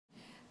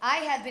I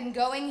have been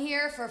going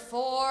here for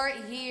 4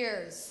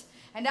 years,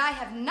 and I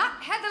have not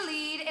had the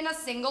lead in a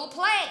single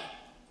play.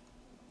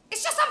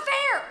 It's just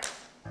unfair.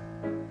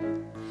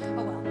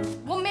 Oh well.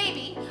 Well,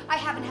 maybe I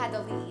haven't had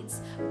the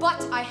leads,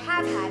 but I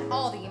have had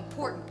all the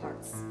important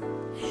parts.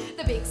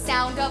 The big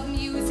Sound of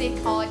Music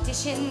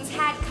auditions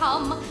had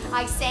come.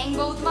 I sang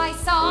both my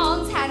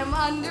songs, had them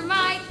under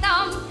my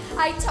thumb.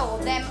 I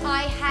told them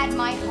I had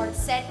my heart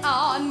set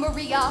on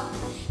Maria.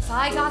 If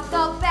I got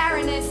the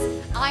Baroness,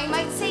 I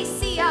might say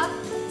see ya.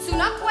 Soon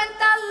up went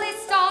the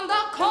list on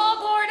the call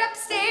board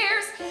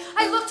upstairs.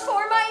 I looked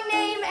for my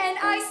name and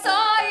I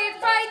saw it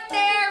right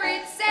there.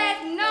 It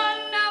said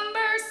nun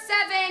number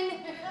 7.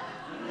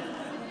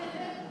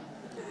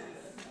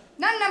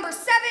 Nun number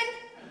 7?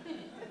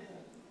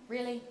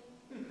 Really?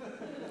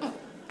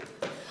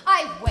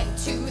 I went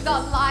to the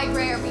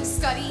library,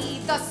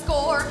 studied the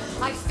score.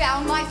 I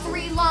found my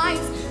 3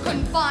 lines,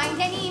 couldn't find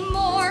any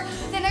more.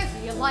 Then I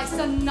realized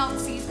the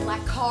Nazis'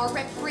 black car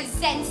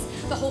represents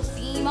the whole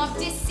theme of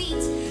deceit.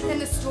 Then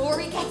the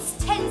story gets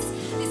tense.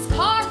 This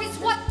car is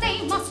what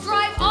they must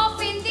drive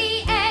off in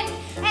the end.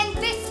 And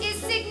this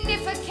is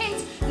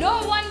significant.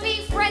 No one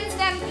befriends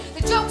them.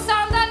 The joke's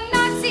on the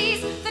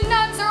Nazis. The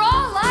nuns are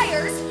all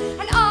liars.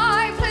 And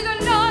I play the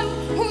nun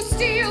who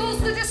steals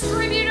the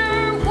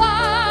distributor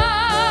wires.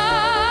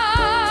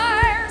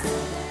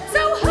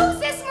 So who's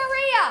this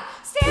Maria?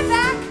 Stand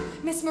back,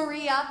 Miss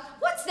Maria.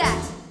 What's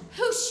that?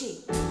 Who's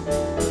she?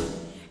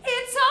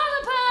 It's all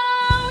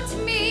about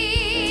me.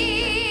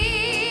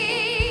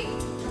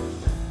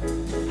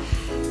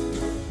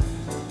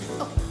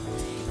 Oh.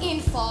 In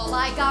fall,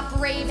 I got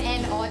brave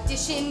and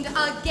auditioned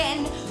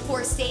again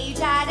for a stage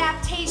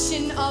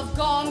adaptation of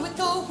Gone with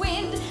the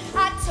Wind.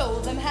 I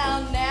told them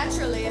how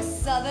naturally a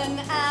Southern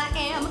I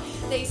am.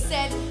 They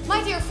said,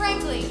 my dear,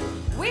 frankly,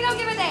 we don't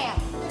give a damn.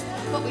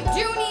 But we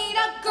do need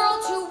a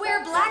girl to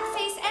wear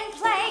blackface and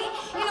play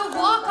in a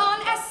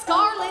walk-on as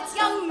Scarlett's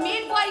young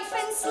midwife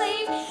and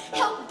slave,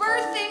 help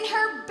birthing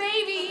her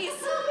babies.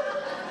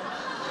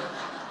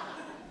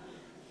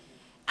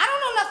 I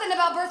don't know nothing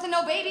about birthing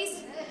no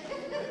babies.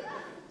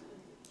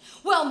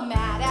 Well,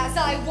 mad as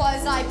I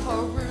was, I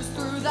perused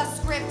through the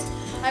script.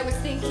 I was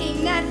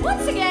thinking that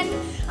once again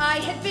I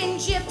had been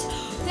gypped.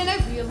 Then I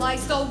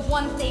realized the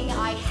one thing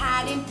I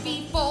hadn't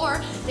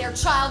before. Their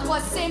child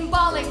was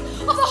symbolic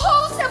of the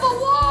whole Civil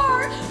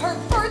War. Her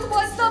birth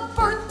was the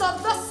birth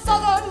of the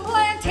Southern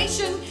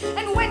plantation.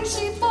 And when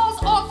she falls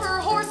off her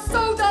horse,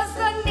 so does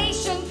the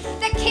nation.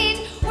 The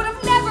kid would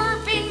have never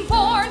been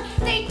born.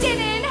 They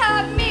didn't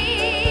have me.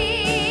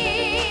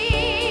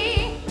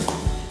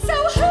 So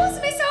who's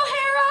Miss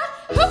O'Hara?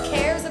 Who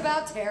cares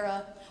about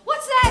Tara?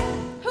 What's that?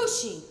 Who's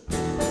she?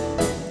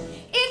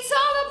 It's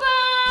all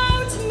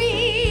about me.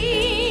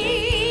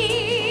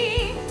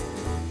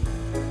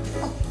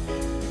 Oh.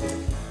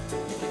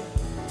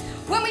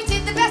 When we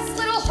did the best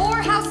little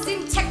whorehouse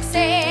in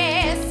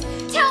Texas,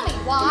 tell me,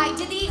 why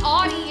did the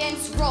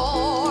audience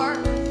roar?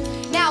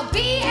 Now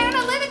be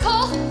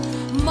analytical,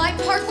 my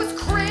part was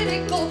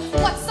critical.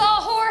 What's a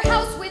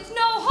whorehouse with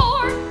no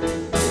whore?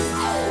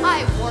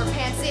 I wore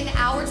pants in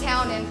our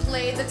town and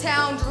played the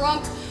town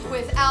drunk.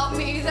 Without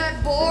me,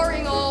 that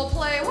boring old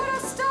play would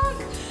have stunk.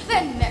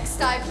 Then next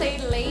I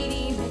played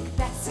Lady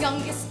Macbeth's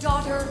youngest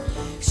daughter.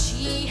 If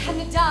she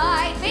hadn't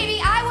died,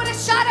 baby, I would have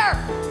shot her.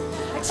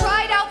 I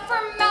tried out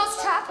for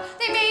Mousetrap,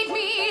 they made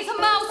me the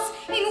mouse.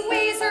 In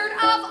Wizard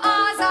of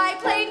Oz, I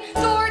played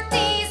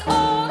Dorothy's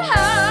old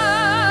house.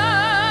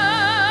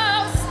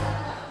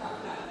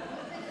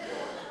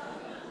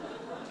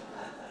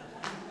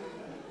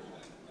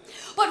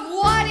 But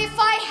what if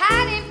I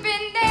hadn't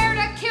been there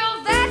to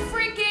kill that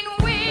freaking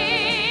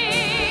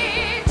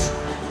witch?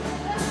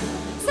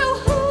 So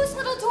who's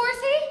little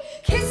Dorothy?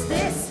 Kiss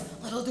this,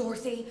 little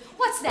Dorothy.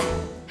 What's that?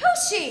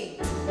 Who's she?